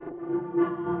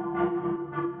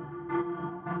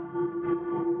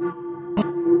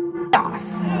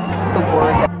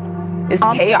is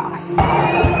chaos.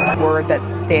 Word that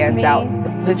stands out.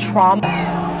 The trauma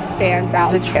stands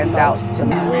out. The stands out to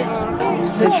me.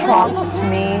 The trauma to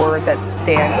me. Word that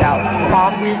stands out.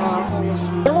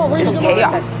 Is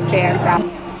chaos. Stands out.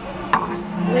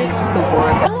 The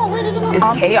word that is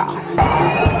chaos.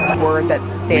 Word that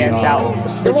stands out.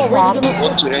 The trauma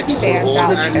stands out.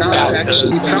 The stands out.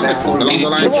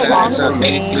 The trauma to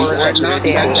me. Word that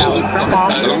stands out.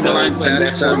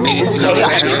 Is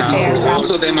chaos. Stands out.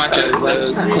 Also, they might have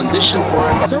condition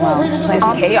Is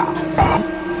chaos.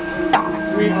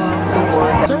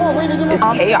 The word is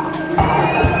chaos.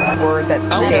 Word that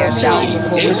stands out.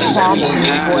 The trauma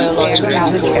stands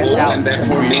out. The stands out. The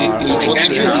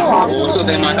trauma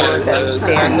word that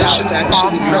stands out.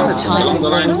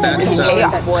 Is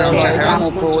chaos. Stands out.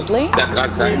 More broadly.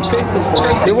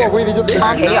 The word is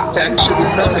chaos. Stands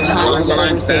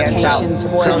out. The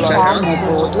trauma More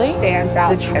broadly. stands out.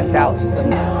 The stands out.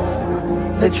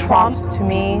 The trumps to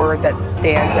me. Word that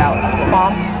stands out.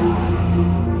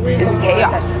 Is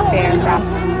chaos. Stands out.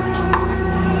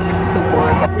 The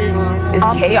word is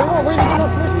chaos.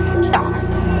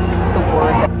 The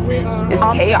word is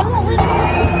chaos.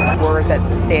 The word that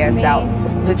stands out.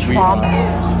 The trump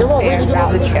stands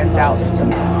out. The stands out to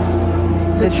me.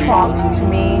 The trumps to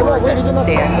me. Word that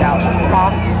stands out.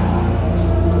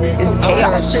 Is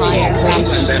chaos. Stands out. Is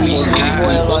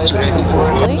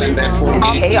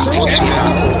chaos.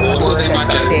 Word that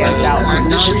stands out.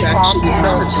 The trump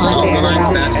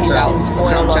stands out.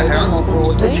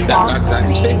 The trumps to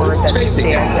me. Word that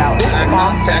stands out.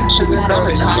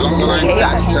 Is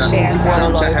chaos. Stands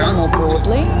out. More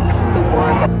broadly. The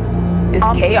word is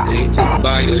chaos. Is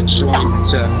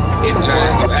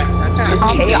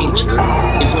chaos. The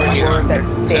word that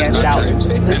stands out.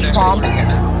 The trump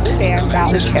stands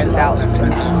out. The stands out to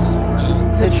me.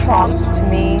 The trumps to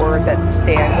me. Word that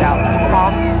stands out.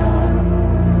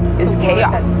 Is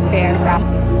chaos. Stands out.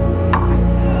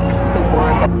 The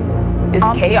word is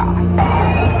chaos.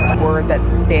 Word that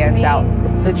stands out.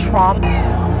 The trump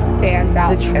stands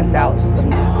out. The stands out to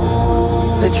me.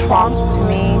 The trumps to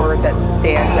me. Word that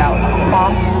stands out.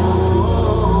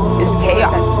 Is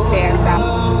chaos. Stands out.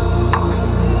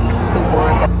 The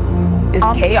word is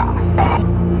chaos.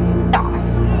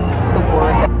 The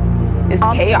word is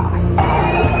chaos.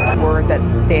 Word that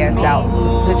stands out.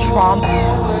 The trump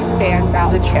stands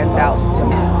out. The stands out to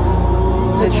me.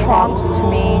 The trumps to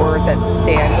me. Word that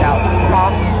stands out.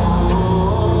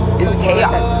 Is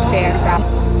chaos. Stands out.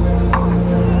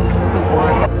 The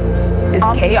word is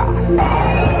chaos.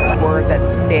 Word that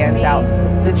stands out.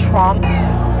 The trump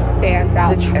stands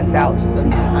out. The stands out to me.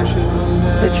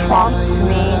 The trumps to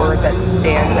me. Word that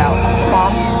stands out.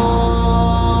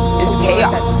 Is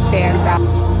chaos. Stands out.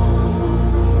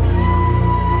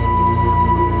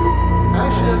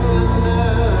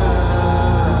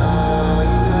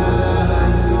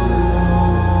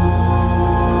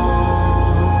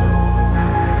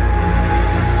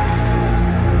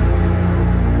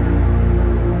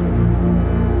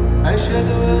 أشهد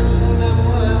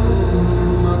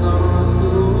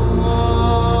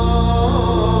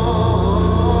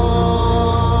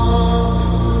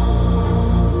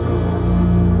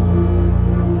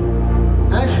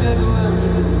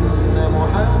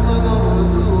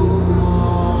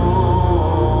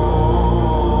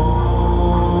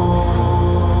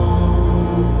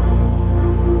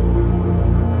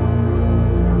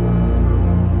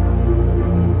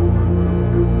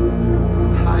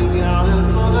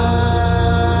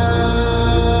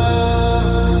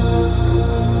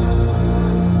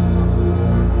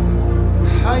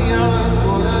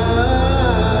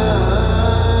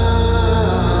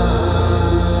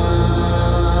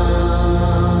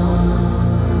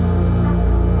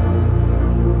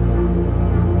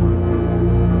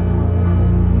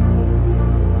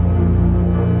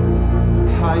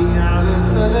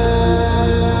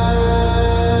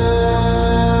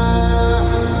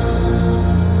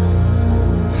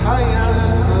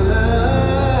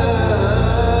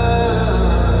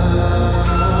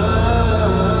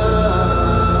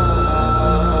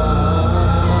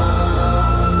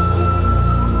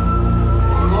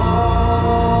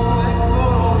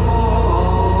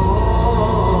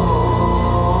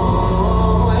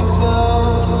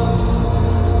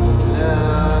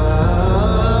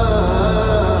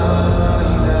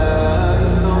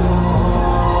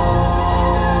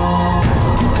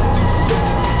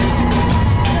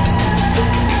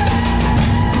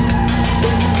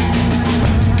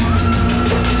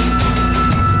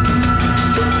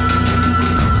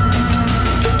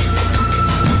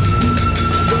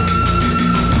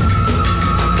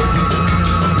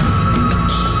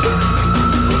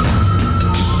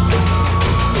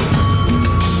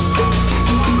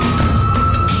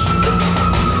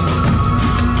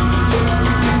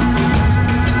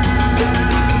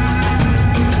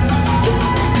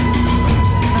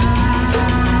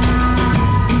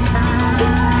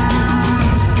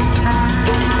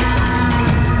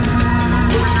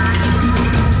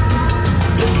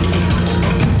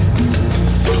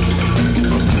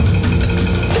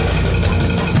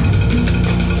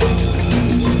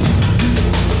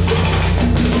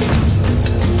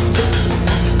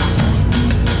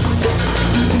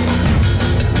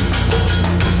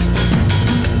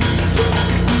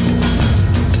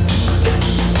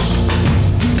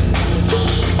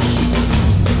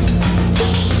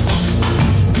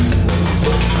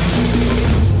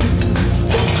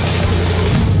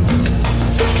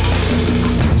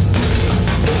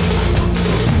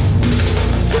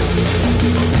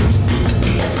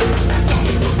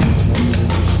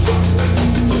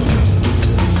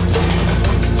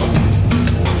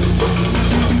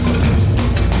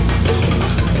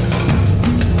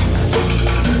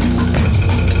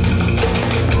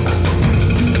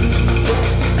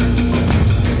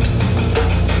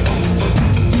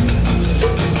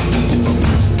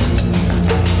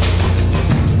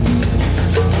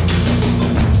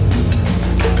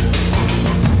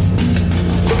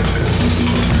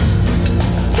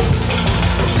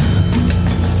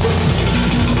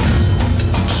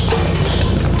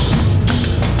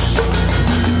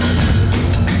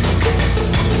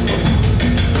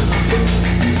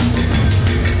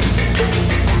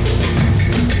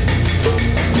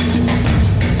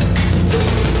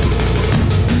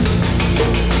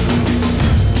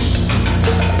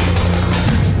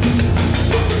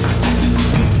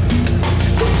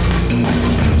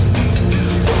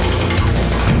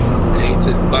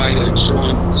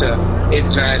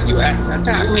it's that you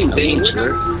assuming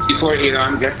danger before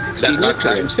Iran gets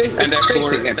denuclearized, and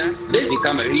therefore this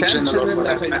become a regional or for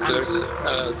that matter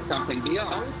something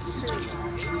beyond.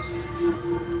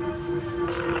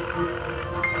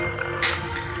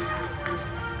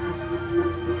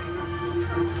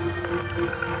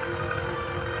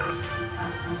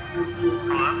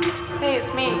 Hey,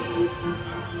 it's me.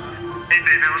 Hey,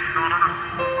 baby, what's going on?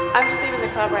 I'm just leaving the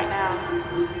club right now.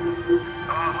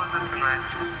 Oh, how was it tonight?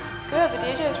 Good, the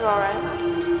DJs were alright.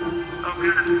 Oh,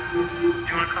 good.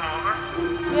 You want to come over?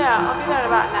 Yeah, I'll be there in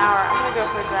about an hour. I'm gonna go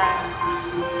for a drive.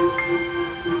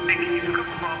 Hey, can you scoop a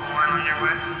bottle of wine on your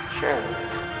way? Sure.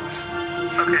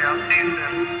 Okay, I'll see you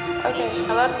soon. Okay,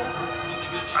 I love you.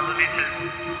 I love you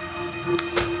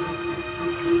too.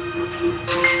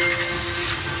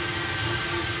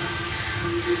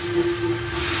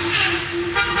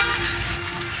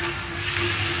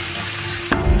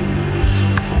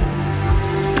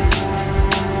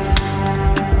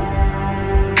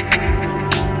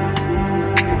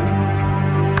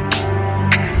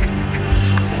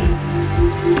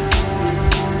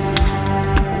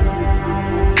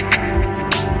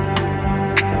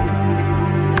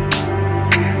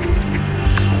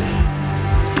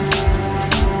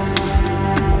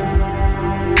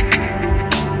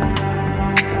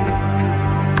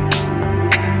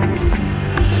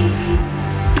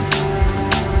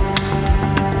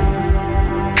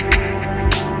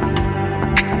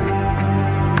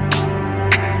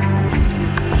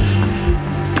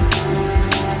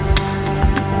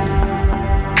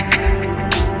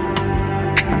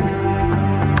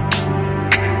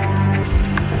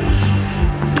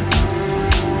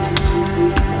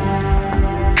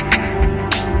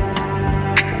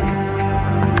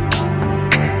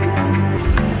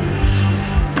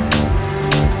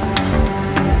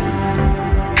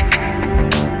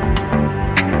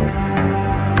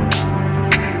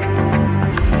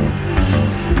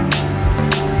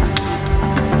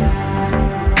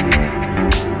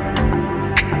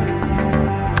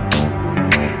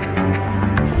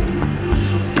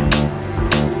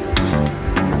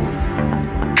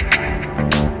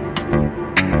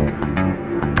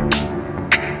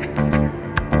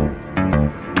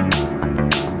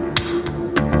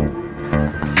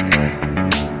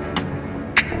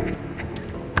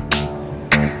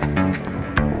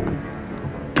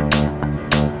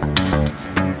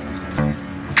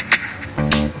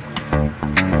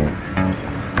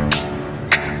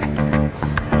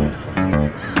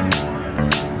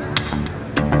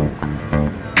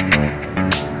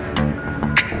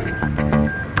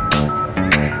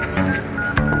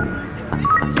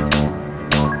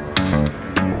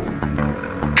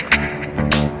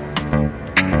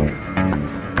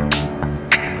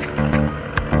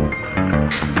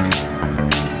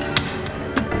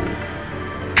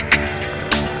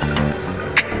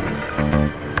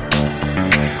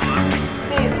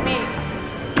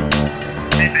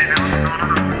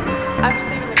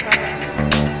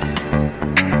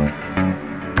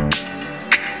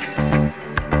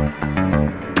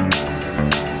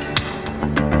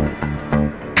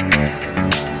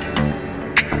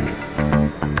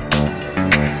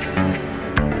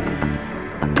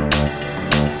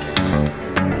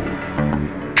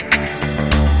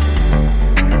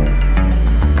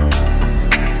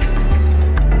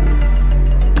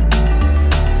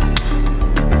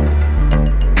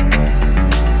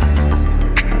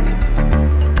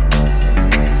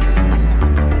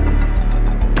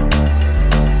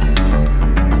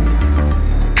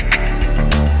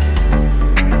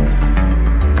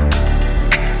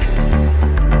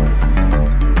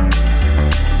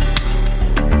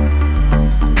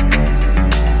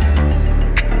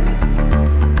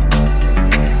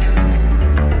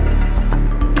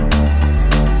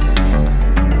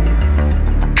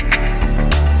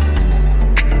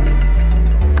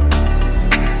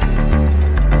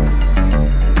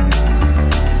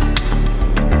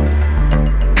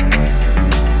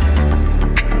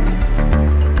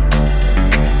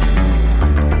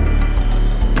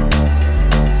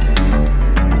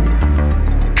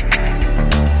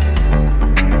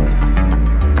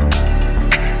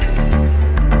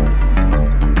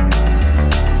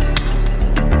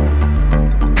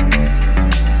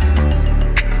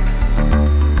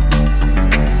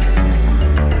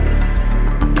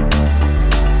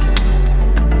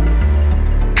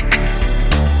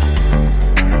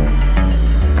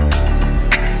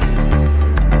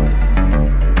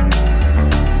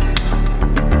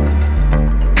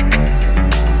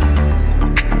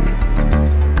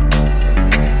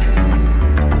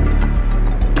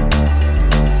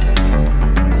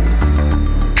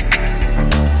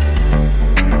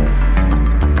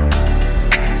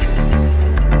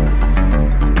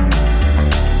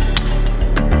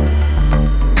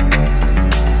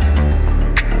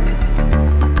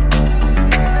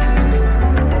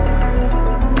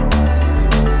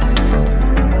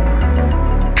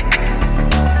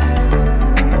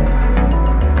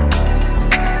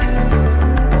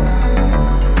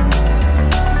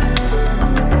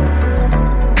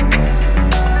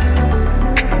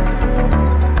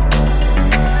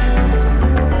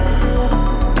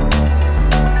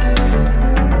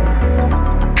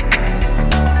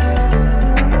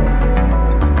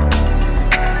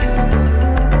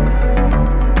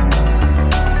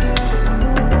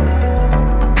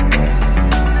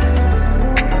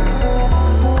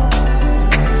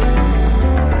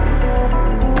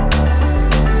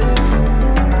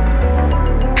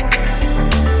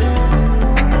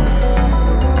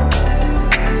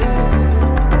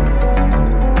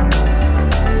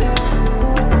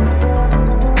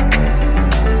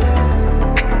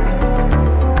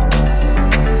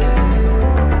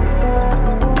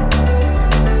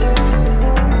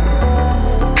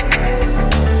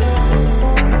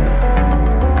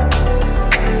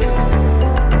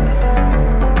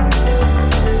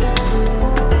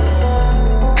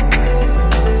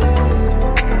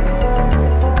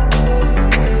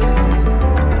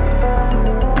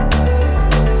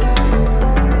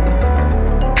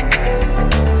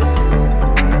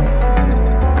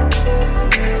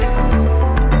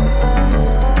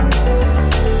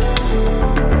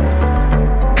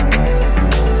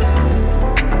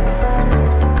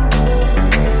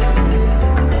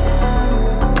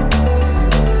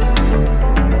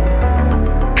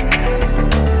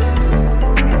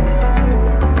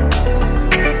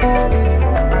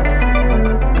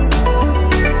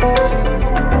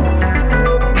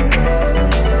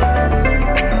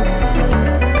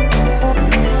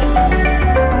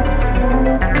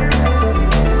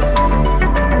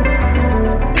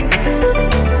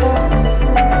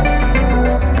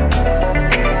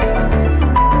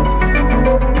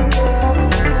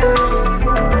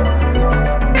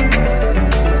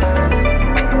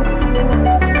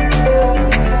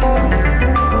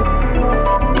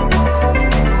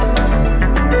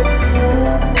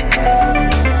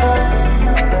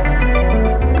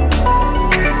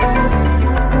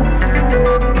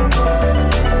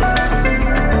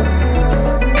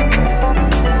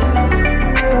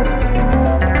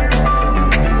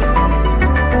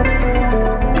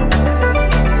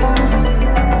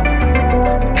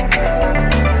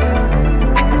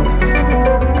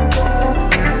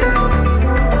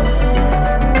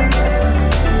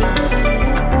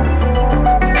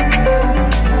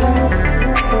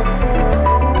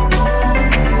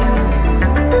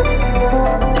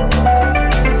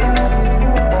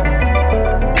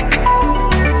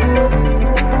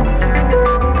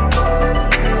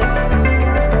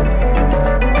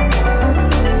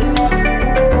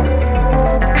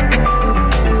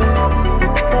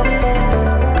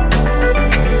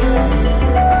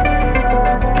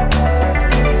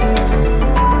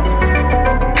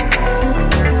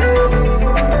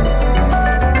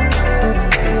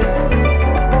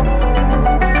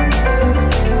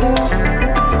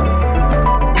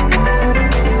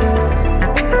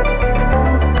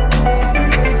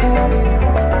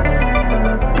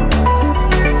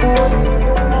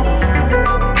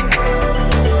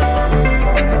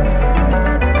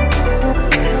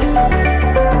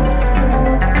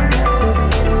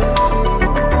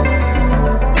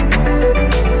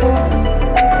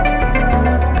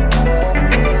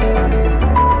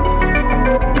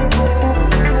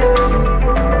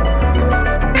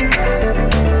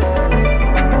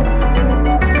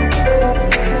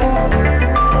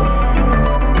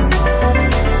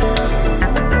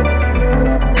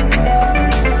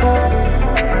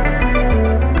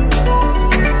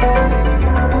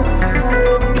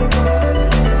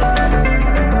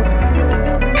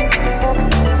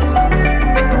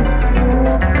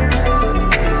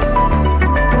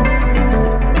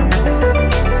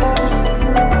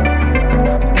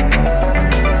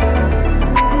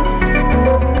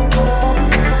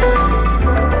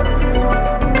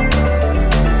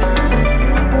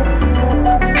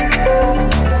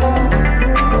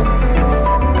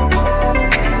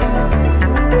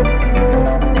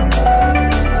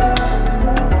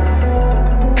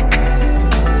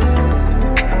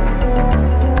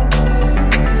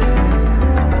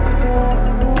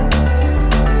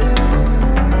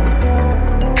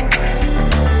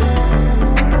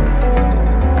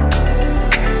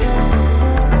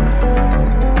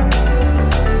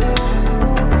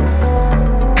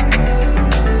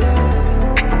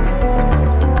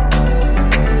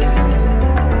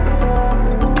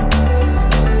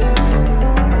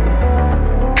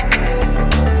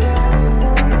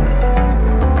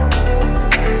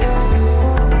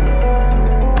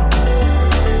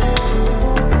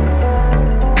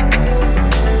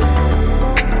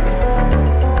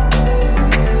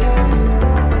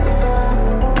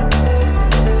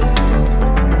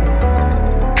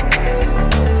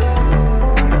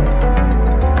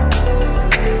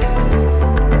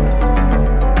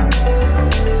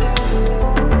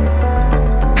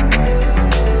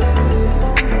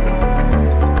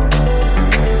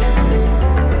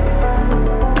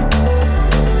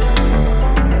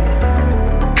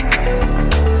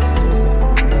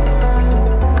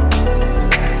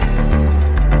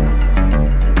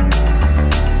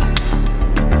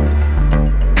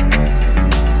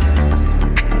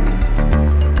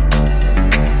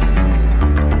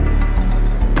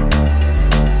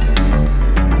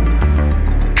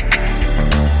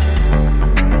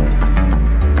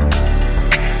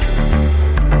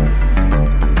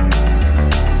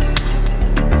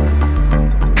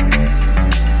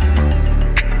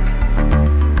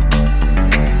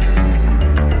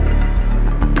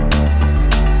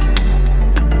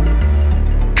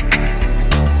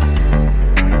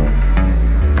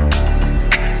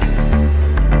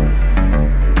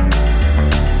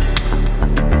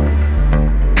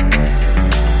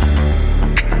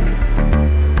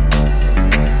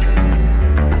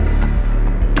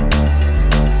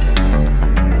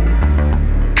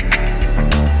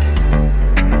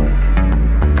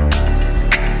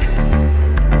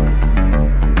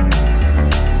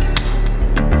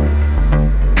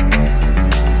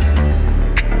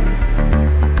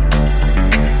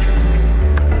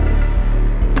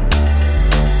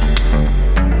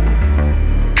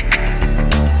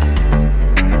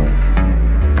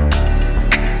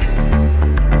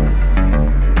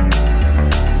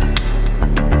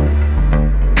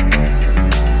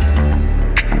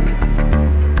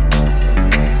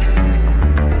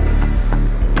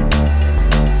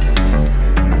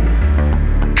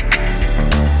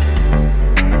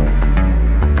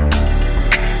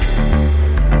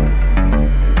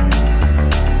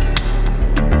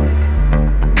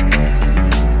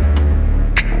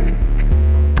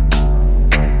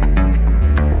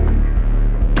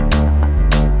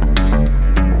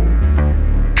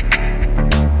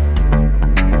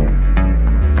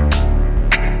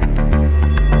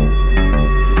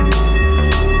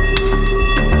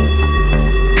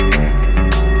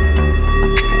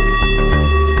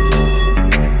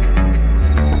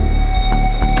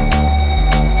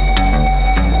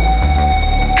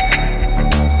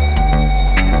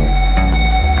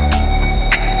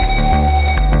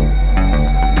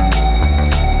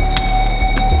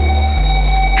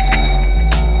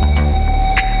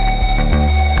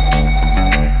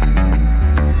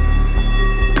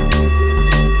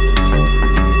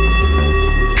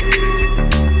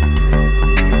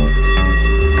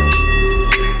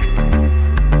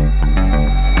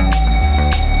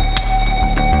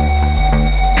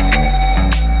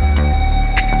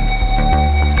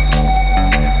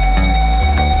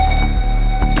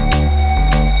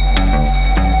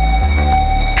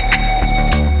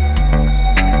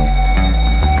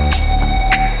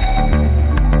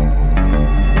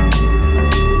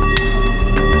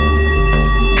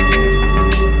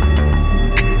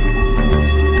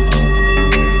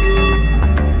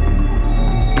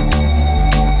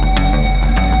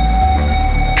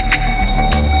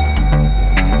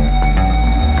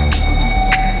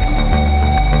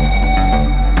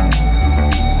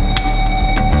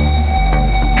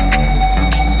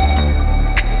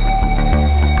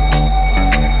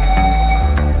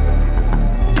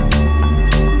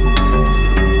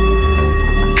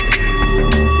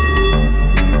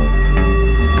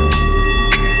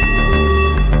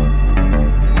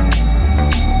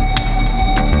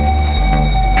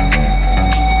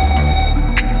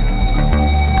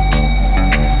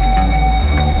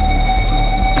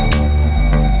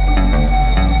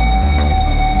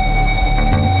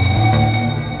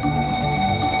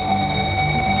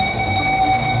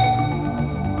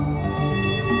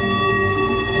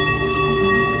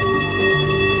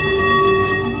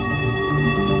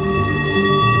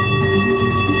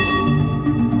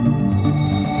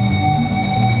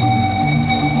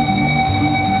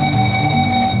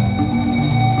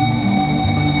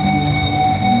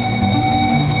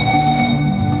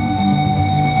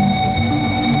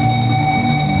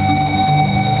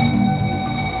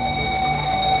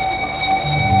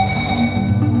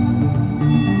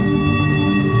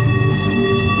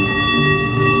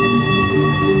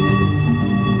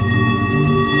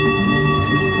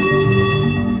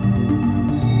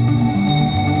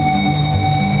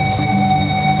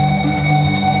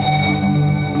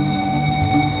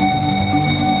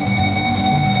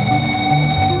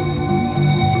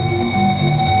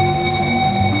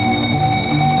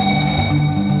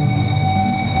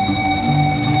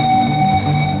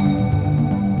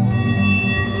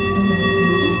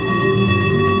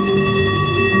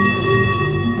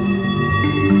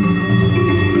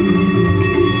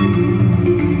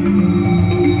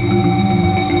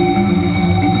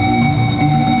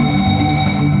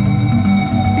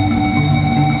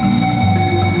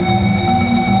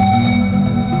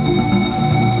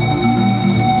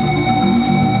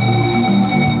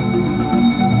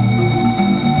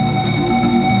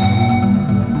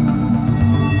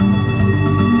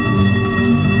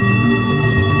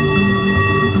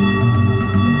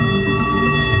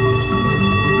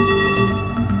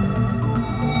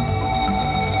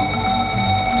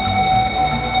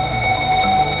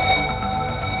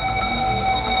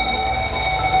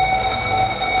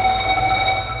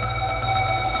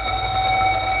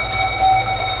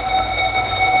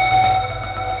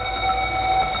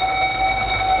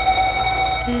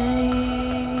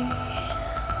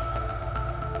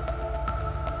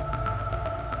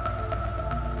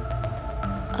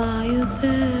 Are you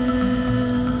there?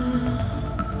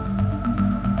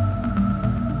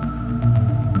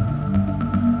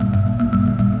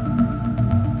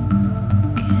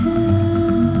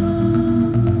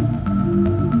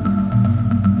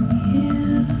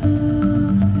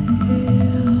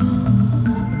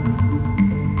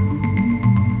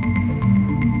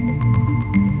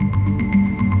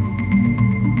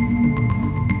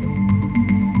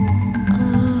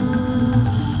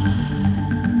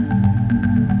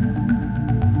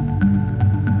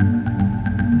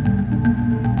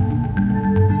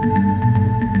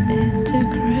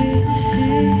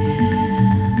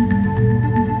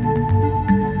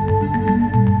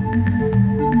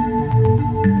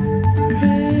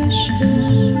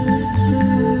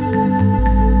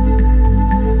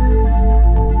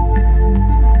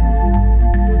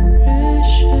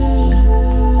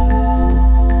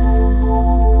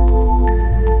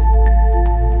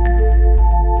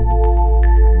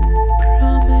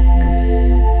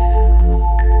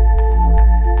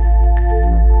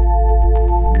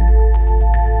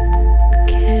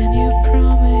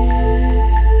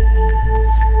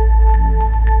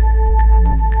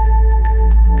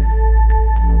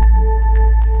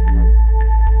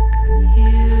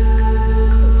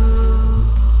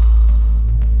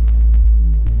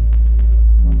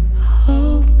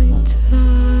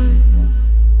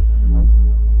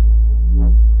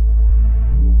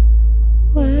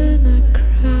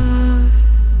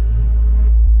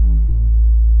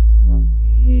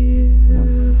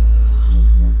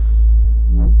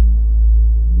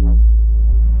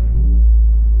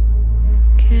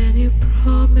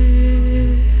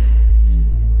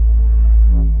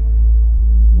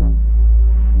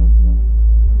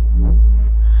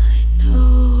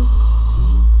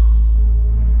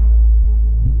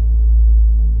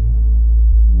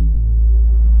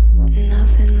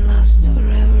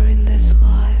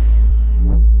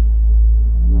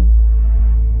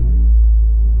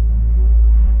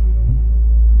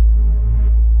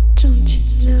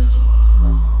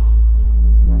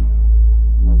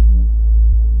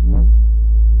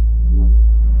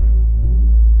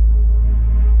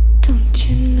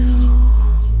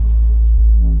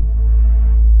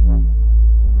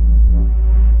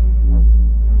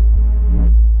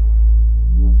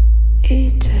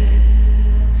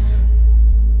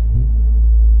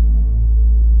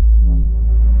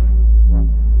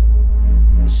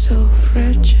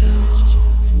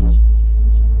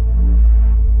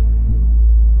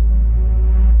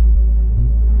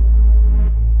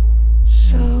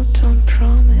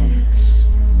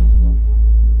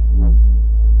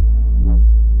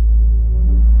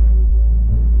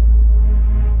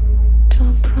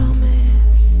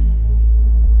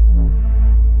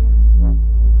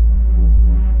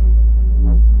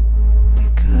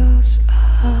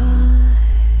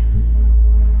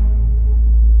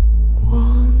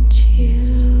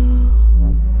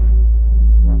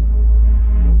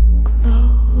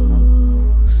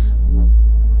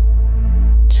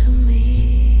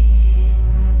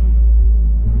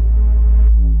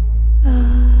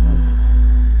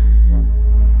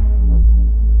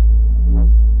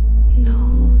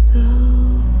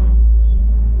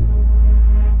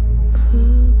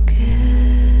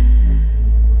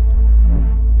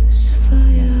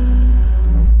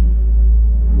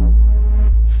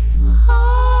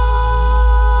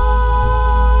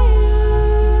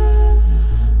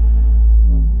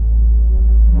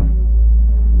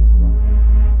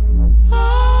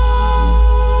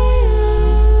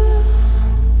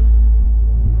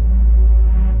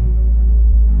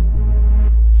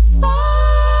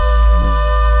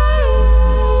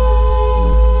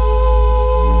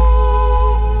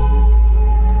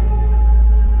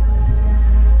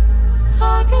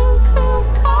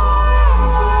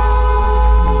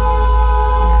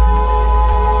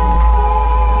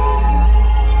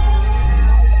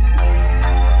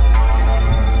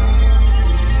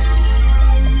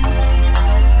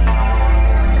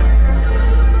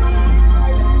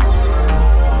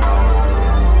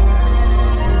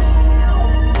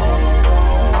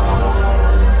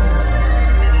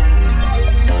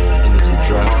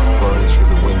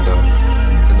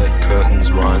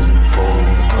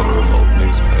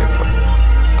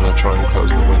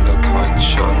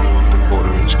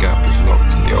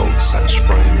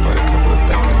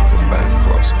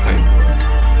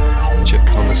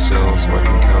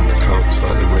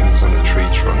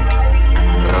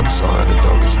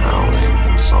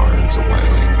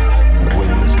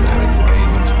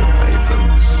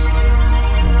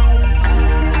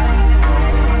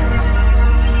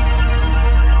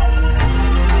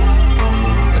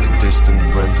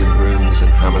 in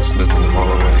Hammersmith and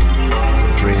Holloway,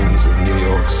 dreams of New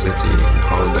York City and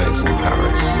holidays in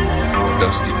Paris, the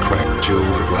dusty crack jewel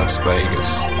of Las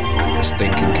Vegas, the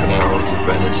stinking canals of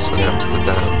Venice and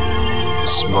Amsterdam, the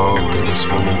smog and the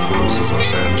swimming pools of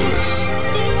Los Angeles,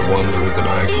 the wonder of the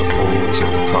Niagara Falls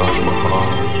or the Taj Mahal,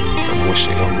 and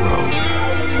wishing on Rome.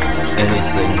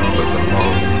 Anything but the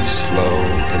long, slow,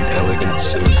 and elegant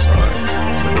suicide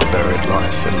of a buried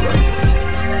life in London.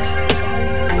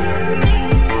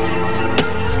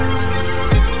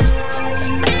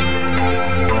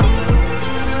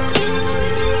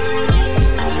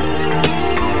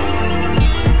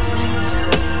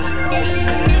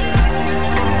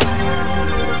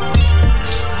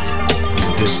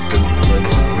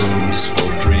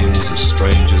 Of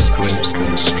strangers glimpsed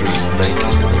in the street naked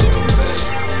in their own bed,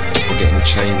 or getting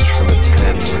change from a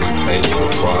 10 when you paid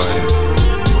for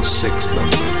 5, or 6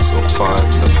 numbers, or 5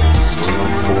 numbers, or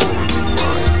even 4 would be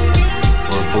fine,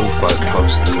 or a bullfight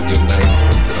poster with your name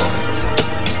printed on it,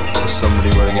 or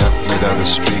somebody running after you down the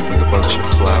street with a bunch of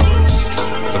flowers,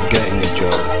 of getting a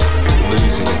job,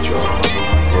 losing a job,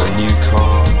 or a new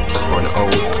car, or an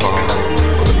old car,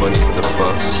 or the money for the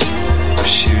bus, of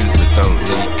shoes that don't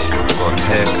leak, or a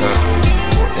haircut,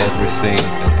 or everything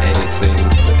and anything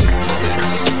that isn't this.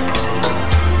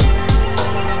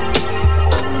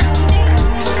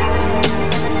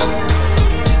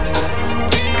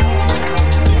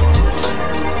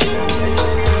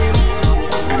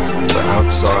 But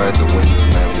outside the windows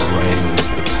now rain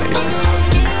into the pavement,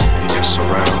 and you're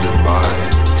surrounded by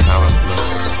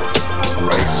talentless,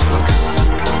 graceless,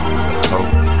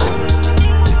 hopeful,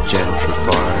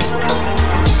 gentrified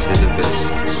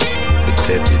recidivists, the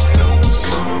debutantes,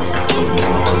 the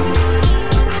mourned,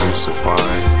 the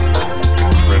crucified, the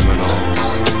criminals,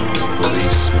 the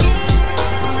policemen,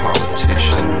 the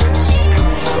politicians,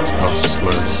 the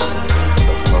hustlers,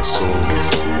 the hustles,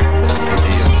 the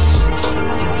hideous,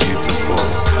 the beautiful,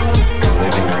 the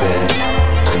living dead,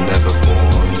 the never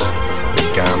born, the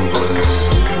gamblers,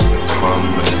 the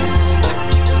conmen,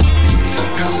 the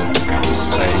thieves, the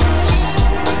saints,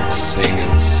 the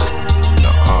singers,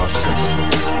 the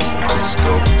artists, the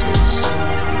sculptors,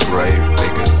 the grave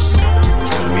diggers, the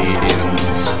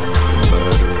comedians, the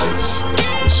murderers,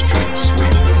 the street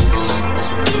sweepers,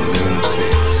 the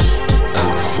lunatics, and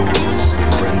the fools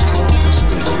that rented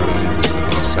distant rooms in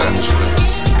Los Angeles,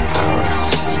 Paris,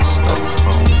 and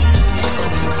Stockholm,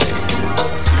 Copenhagen,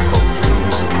 hold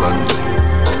dreams of London,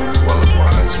 while the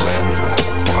wise men left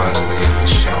quietly in the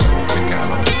shadow of the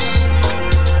gallows.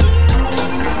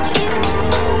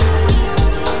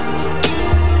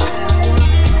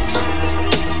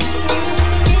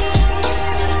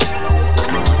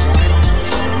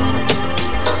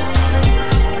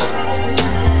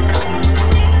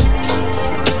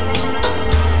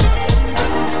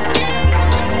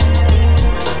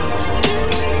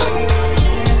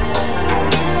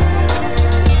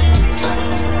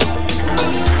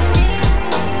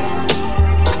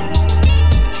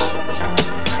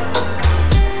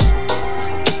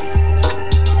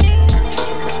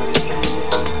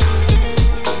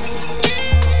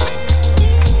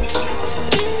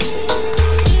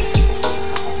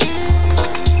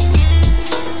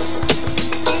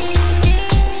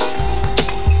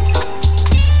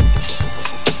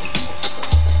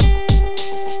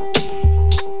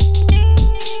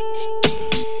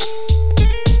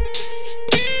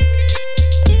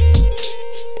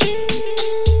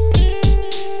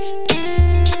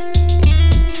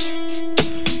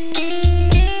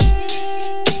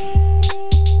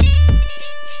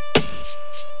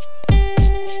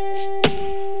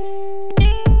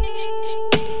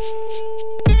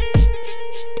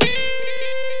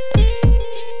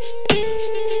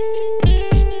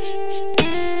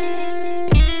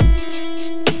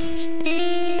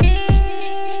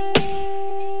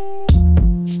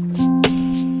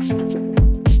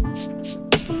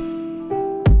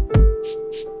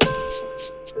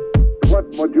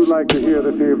 Would you like to hear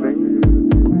this evening?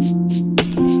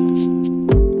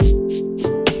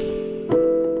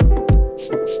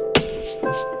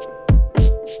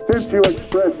 Since you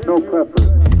express no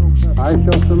preference, I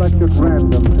shall select at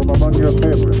random